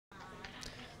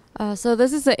So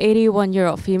this is an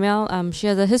 81-year-old female. She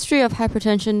has a history of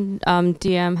hypertension,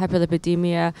 DM,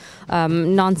 hyperlipidemia,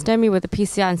 non-STEMI with a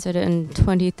PCI inserted in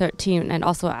 2013, and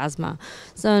also asthma.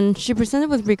 So she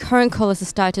presented with recurrent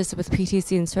cholecystitis with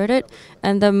PTC inserted,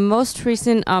 and the most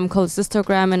recent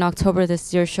cholecystogram in October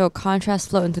this year showed contrast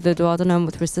flow into the duodenum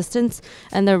with resistance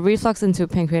and the reflux into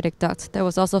pancreatic duct. There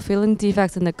was also filling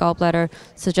defects in the gallbladder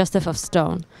suggestive of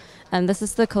stone. And this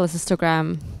is the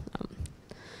cholecystogram.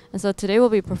 And so today we'll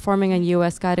be performing a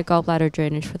US guided gallbladder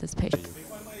drainage for this patient.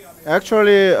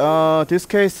 Actually, this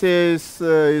case is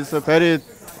a very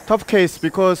tough case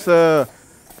because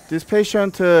this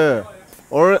patient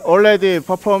already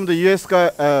performed the US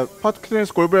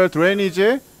percutaneous gallbladder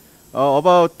drainage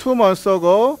about 2 months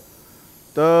ago.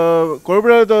 The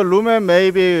gallbladder lumen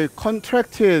may be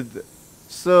contracted.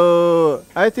 So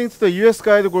I think the US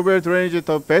guided gallbladder drainage,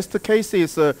 the best case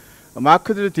is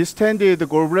markedly distended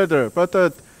gallbladder. But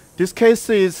this case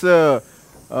is, could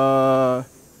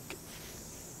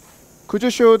you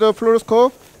show the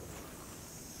fluoroscope?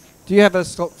 Do you have a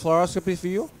fluoroscopy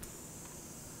view?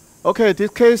 Okay, this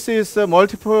case is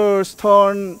multiple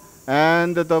stone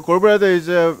and the gallbladder is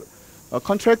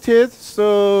contracted,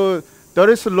 so there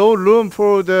is low room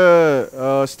for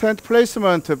the stent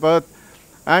placement, but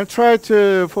I'm trying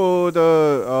to for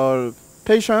the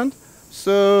patient.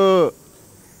 So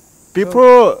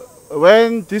before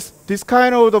when this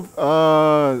kind of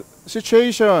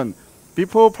situation,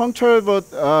 before puncture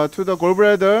to the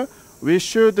gallbladder, we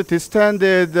should distend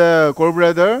the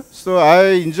gallbladder. So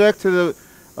I injected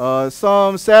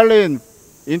some saline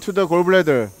into the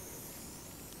gallbladder.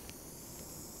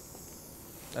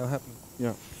 That'll happen.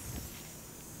 Yeah.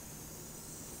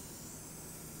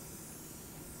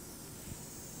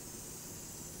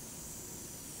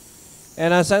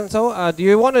 And Asan, do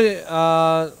you want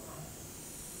to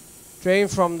drain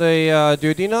from the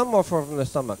duodenum or from the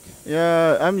stomach?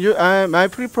 Yeah, I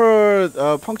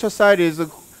prefer puncture site is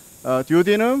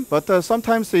duodenum, but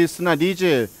sometimes it's not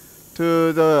easy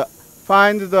to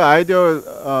find the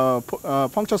ideal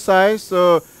puncture site.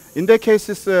 So in that case,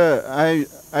 I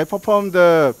perform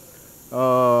the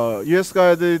US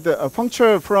guided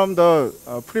puncture from the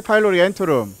prepylori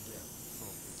enterum.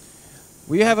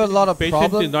 We have a lot of problems.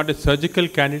 Patient is not a surgical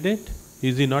candidate.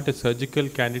 Is he not a surgical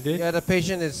candidate? Yeah, the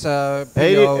patient is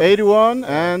 81,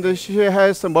 and she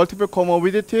has multiple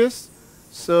comorbidities.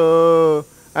 So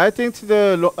I think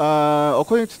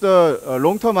according to the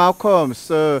long-term outcomes,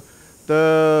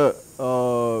 the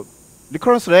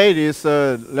recurrence rate is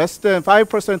less than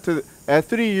 5% at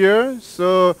 3 years.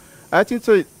 So I think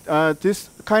this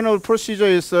kind of procedure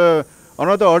is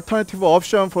another alternative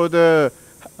option for the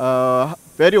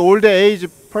very old age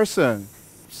person.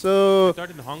 So I thought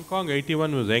in Hong Kong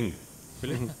 81 was young.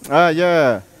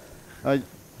 yeah.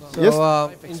 So Yes.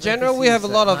 in general, we have a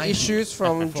lot of issues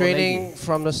from draining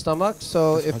from the stomach.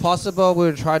 So if possible,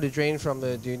 we'll try to drain from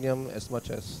the duodenum as much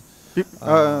as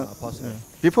possible.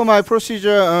 Before my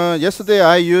procedure, yesterday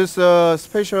I used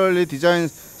specially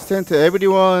designed stent.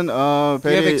 Everyone Do you have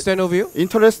very external view?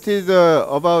 interested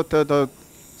about the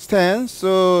stent.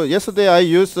 So yesterday I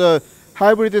used a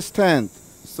hybrid stent.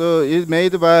 So it's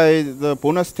made by the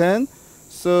Bona stent.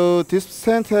 So this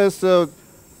stent has a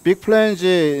big flange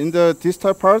in the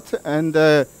distal part and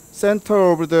the center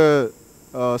of the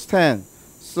stent.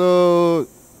 So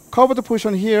covered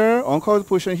portion here, uncovered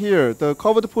portion here. The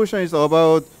covered portion is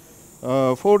about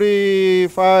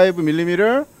 45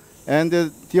 millimeter, and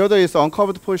the other is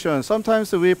uncovered portion.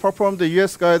 Sometimes we perform the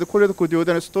US guided cholecystotomy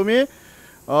duodenectomy.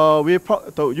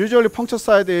 Usually puncture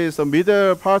site is the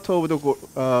middle part of the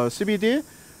CBD.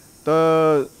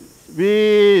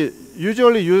 We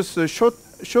usually use short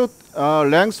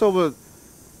length of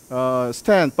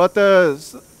stent, but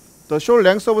the short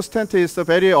length of stent is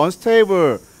very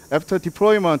unstable after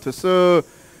deployment. So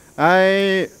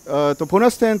the Bona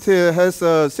stent has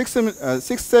a 6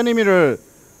 centimeter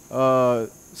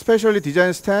specially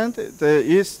designed stent.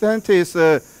 Each stent is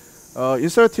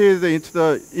inserted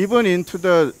even into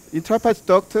the intrahepatic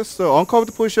duct. So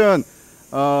uncovered portion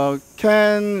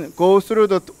can go through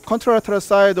the contralateral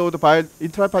side of the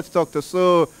intrahepatic duct.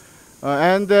 So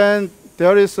and then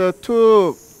there is a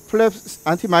 2 flaps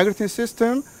anti-migrating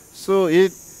system. So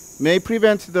it may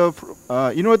prevent the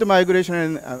inward migration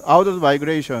and outward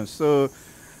migration. So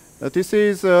this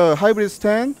is a hybrid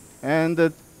stent,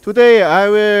 and today I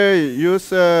will use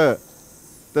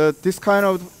this kind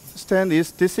of stent.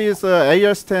 This is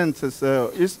AR stent.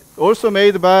 It's also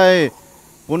made by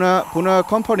Bona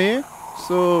company.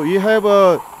 So we have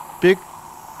a big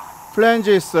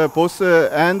flanges both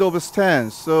end of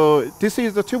stent. So this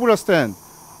is the tubular stent,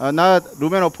 not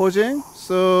lumen opposing.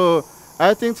 So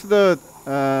I think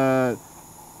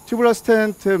tubular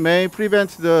stent may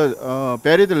prevent the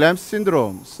buried lamp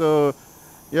syndrome. So,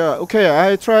 yeah, okay,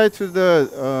 I tried to the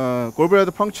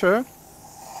gallbladder puncture.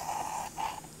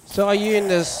 So are you in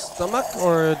the stomach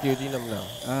or duodenum now?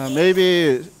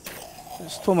 Maybe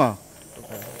stomach.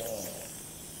 Okay.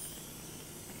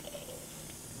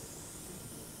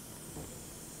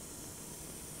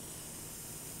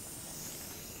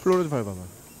 플로리드 밟아봐.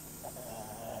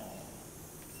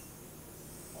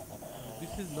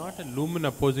 This is not a lumen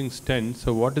opposing stent,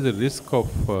 so what is the risk of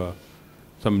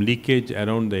some leakage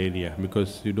around the area,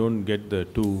 because you don't get the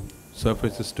two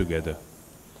surfaces together?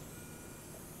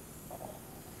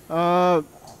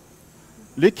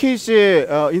 Leakage,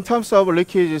 in terms of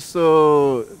leakage,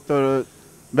 so the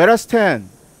metastent,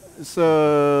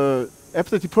 so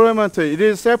after deployment, it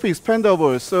is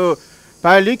self-expandable. So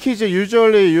by leakage,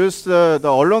 usually use the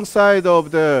alongside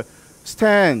of the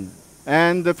stent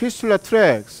and the fistula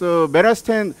tract. So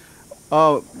metastent,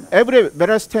 every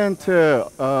metastent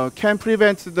can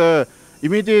prevent the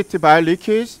immediate bile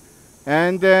leakage.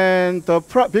 And then the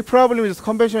big problem with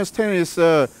conventional stent is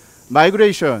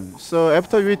migration. So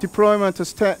after we deployment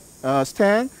stent,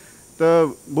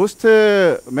 the most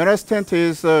metastent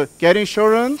is getting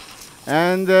shortened,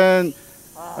 and then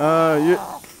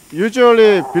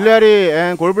usually biliary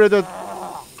and gallbladder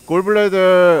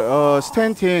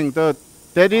stenting,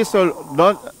 that is a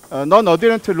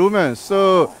non-adherent lumen.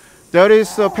 So there is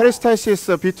peristalsis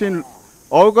between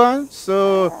organs.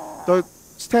 So the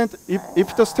stent,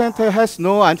 if the stent has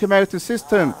no antimagnetic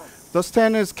system, the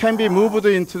stent can be moved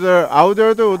into the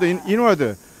outward or the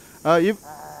inward.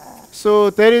 So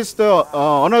there is the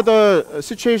another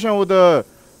situation with the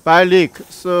bile leak.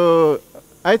 So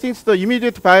I think the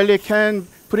immediate bile leak can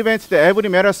prevent the every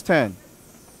metastent.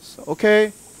 So,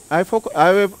 okay, I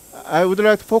would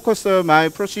like to focus my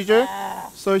procedure.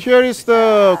 So here is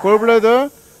the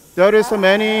gallbladder. There is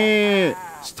many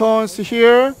stones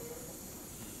here,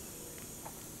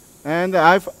 and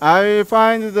I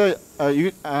find the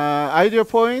ideal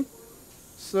point.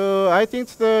 So I think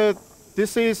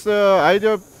this is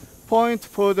ideal point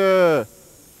for the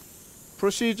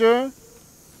procedure.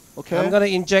 Okay. I'm going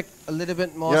to inject a little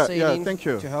bit more saline thank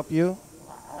you. to help you.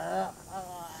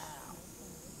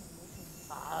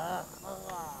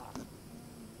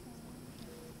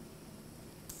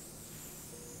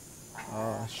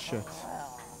 Oh, shit.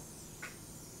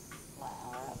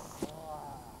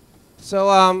 So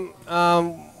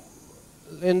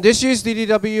in this year's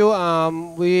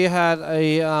DDW, we had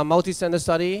a multi-center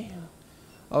study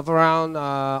of around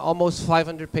almost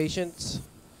 500 patients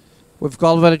with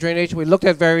gallbladder drainage. We looked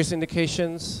at various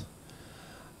indications.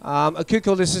 Acute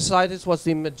cholecystitis was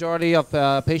the majority of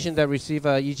patients that receive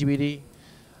EGBD.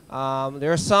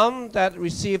 There are some that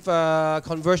receive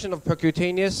conversion of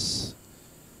percutaneous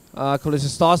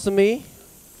cholecystotomy.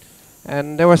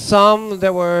 And there were some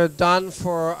that were done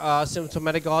for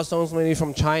symptomatic gallstones, mainly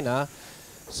from China.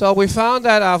 So we found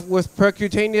that with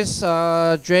percutaneous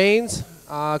drains,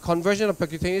 conversion of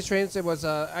percutaneous drains, it was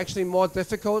actually more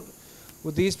difficult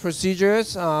with these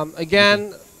procedures.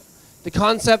 Again, the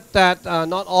concept that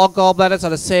not all gallbladders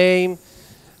are the same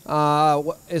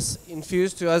is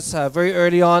infused to us very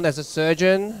early on as a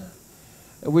surgeon.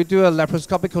 We do a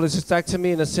laparoscopic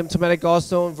cholecystectomy in a symptomatic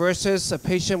gallstone versus a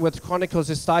patient with chronic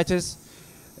cholecystitis.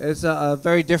 It's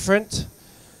very different.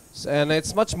 And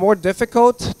it's much more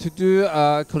difficult to do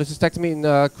cholecystectomy in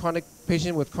a chronic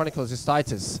patient with chronic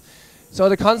cholecystitis. So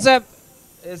the concept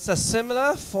is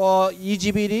similar for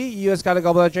EGBD, US guided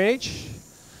gallbladder drainage.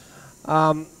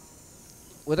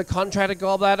 With a contracted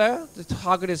gallbladder, the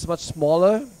target is much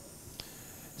smaller.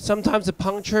 Sometimes the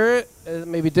puncture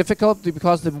may be difficult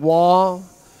because the wall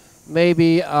may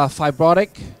be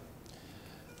fibrotic.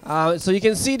 So you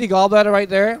can see the gallbladder right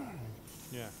there.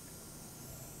 Yeah.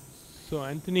 So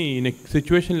Anthony, in a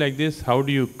situation like this, how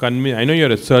do you convince? I know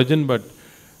you're a surgeon, but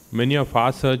many of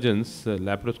our surgeons,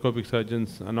 laparoscopic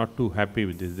surgeons, are not too happy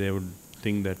with this. They would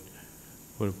think that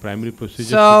for a primary procedure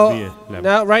should be a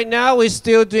lap. Right now we're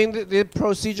still doing the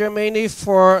procedure mainly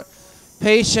for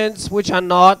patients which are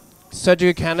not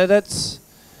surgery candidates.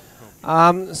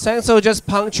 Sanso just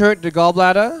punctured the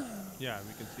gallbladder. Yeah,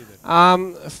 we can see that.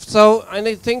 So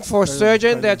I think for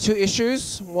surgeon there are two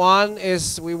issues. One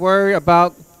is we worry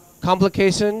about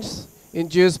complications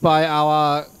induced by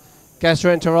our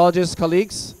gastroenterologist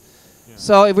colleagues. Yeah.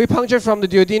 So if we puncture from the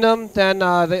duodenum, then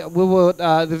we will,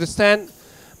 if the stent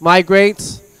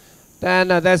migrates, then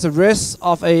there's a risk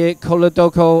of a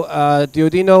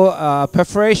colodoco-duodenal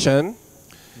perforation.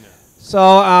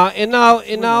 So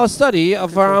in our study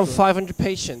of around 500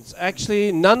 patients,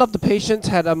 actually none of the patients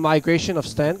had a migration of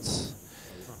stents.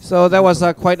 So that was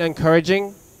quite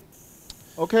encouraging.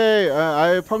 Okay,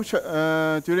 I punctured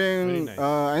during nice.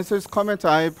 Answer's comment.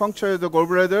 I punctured the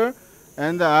gallbladder,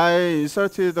 and I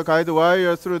inserted the guide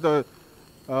wire through the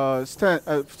stent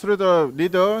through the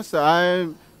needle. So I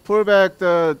pull back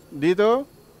the needle,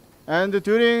 and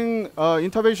during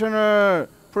interventional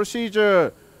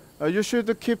procedure, you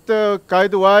should keep the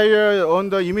guide wire on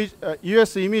the image,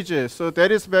 US image. So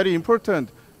that is very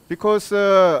important because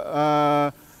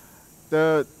that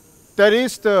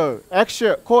is the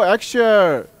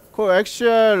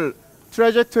coaxial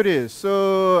trajectory.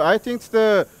 So I think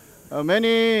the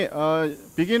many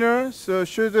beginners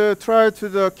should try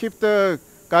to keep the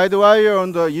guide wire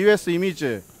on the US image.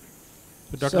 So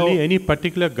Dr. Lee, any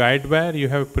particular guide wire you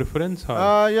have a preference?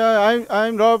 Or Yeah,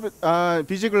 I'm love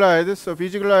VG-Glide. So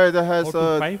VG-Glide has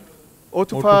 025?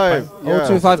 025.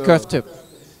 025 curve tip.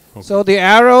 So the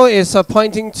arrow is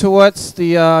pointing towards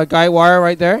the guide wire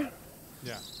right there.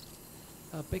 Yeah.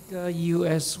 A bigger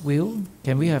US wheel.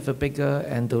 Can we have a bigger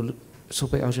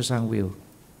super ultrasound wheel?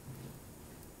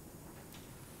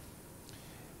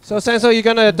 So Sanso, you're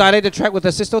gonna dilate the tract with the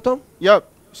cystotome? Yep,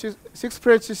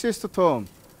 6-French cystotome.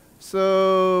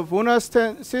 So Bona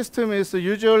system is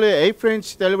usually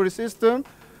 8-French delivery system.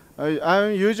 I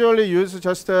usually use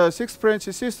just a 6-French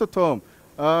cystotome.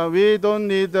 We don't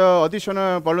need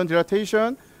additional balloon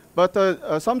dilatation, but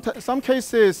some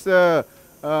cases can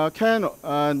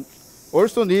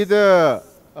also need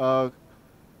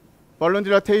balloon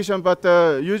dilatation. But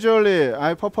usually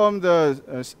I perform the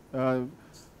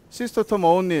cystotome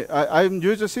only. I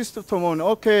use a cystotome only.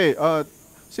 Okay,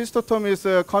 cystotome is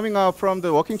coming out from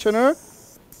the working channel.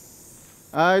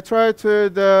 I try to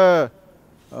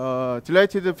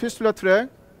dilate the fistula tract.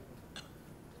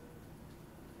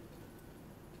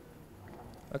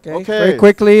 Okay. Very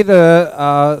quickly, the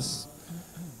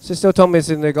cystotome is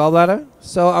in the gallbladder.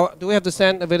 So do we have the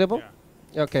stent available?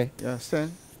 Yeah. Okay. Yeah,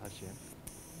 stent.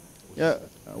 Yeah,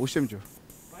 50점 줘.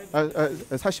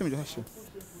 40점 줘, 40.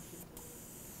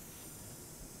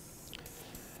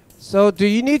 So do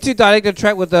you need to dilate the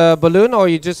tract with the balloon, or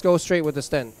you just go straight with the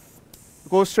stent?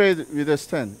 Go straight with the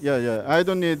stent. Yeah. I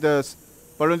don't need the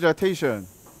balloon dilatation.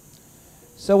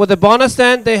 So with the Bona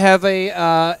stent, they have a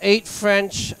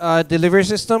 8-French delivery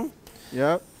system.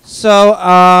 Yeah. So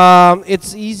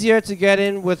it's easier to get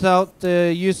in without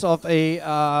the use of a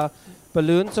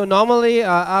balloon. So normally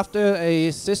after a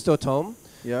cystotome,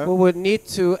 Yeah. we would need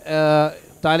to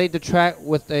dilate the tract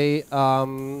with a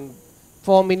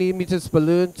 4 millimeters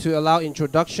balloon to allow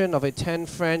introduction of a 10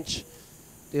 French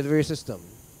delivery system.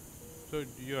 So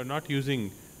you are not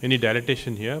using any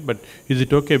dilatation here, but is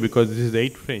it okay because this is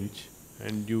 8 French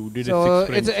and you did So a 6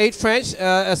 French? it's an 8 French,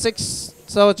 a 6.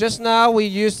 So just now we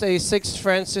used a 6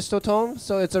 French cystotome,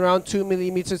 so it's around 2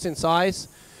 millimeters in size.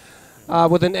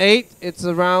 With an 8, it's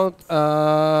around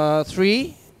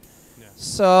 3.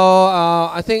 So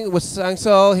I think with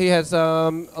Sangso, he has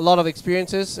a lot of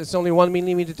experiences. It's only 1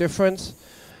 millimeter difference.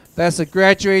 That's a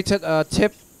graduated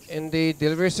tip in the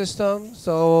delivery system.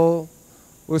 So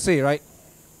we'll see, right?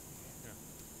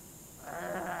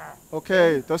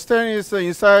 Okay, the stent is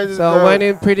inside. So went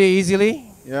in pretty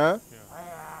easily. Yeah.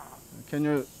 Can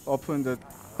you open the?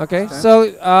 Okay. Stent? So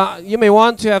you may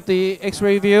want to have the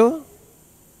X-ray view.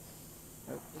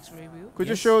 X-ray view? Could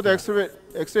you show the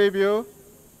X-ray view?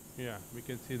 Yeah, we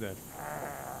can see that.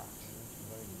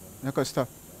 Okay, stop.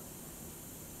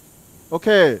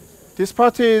 Okay, this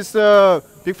part is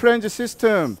big flange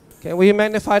system, Can we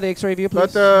magnify the X-ray view,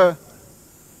 please? but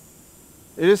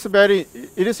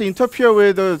it is interfere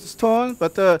with the stone,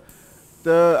 but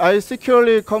I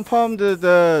securely confirmed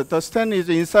the stent is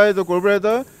inside the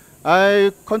gallbladder.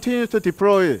 I continue to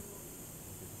deploy.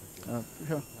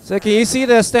 Here. So can you see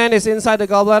the stent is inside the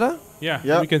gallbladder?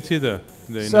 Yeah, we can see the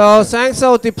So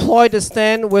Sangso deployed the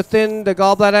stent within the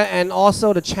gallbladder and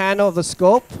also the channel of the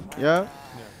scope. Yeah.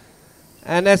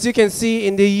 And as you can see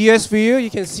in the US view, you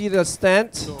can see the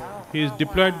stent. So he's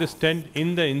deployed the stent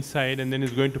in the inside and then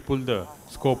he's going to pull the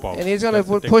scope out. And he's going to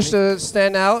That's push the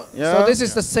stent out. Yeah. So this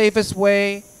is the safest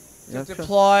way to Yeah.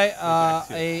 deploy The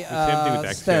same thing with a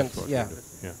axial stent. sword. Yeah.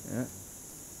 Yeah.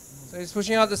 So he's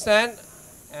pushing out the stent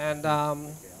and Oh,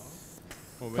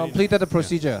 very completed the nice.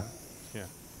 procedure. Yeah.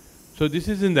 So this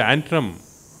is in the antrum.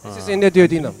 This is in the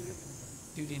duodenum.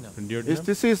 Duodenum?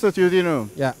 This is the duodenum.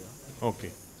 Yeah.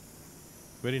 Okay.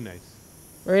 Very nice.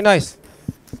 Very nice.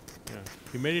 Yeah.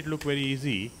 He made it look very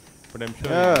easy, but I'm sure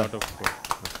Yeah. a lot of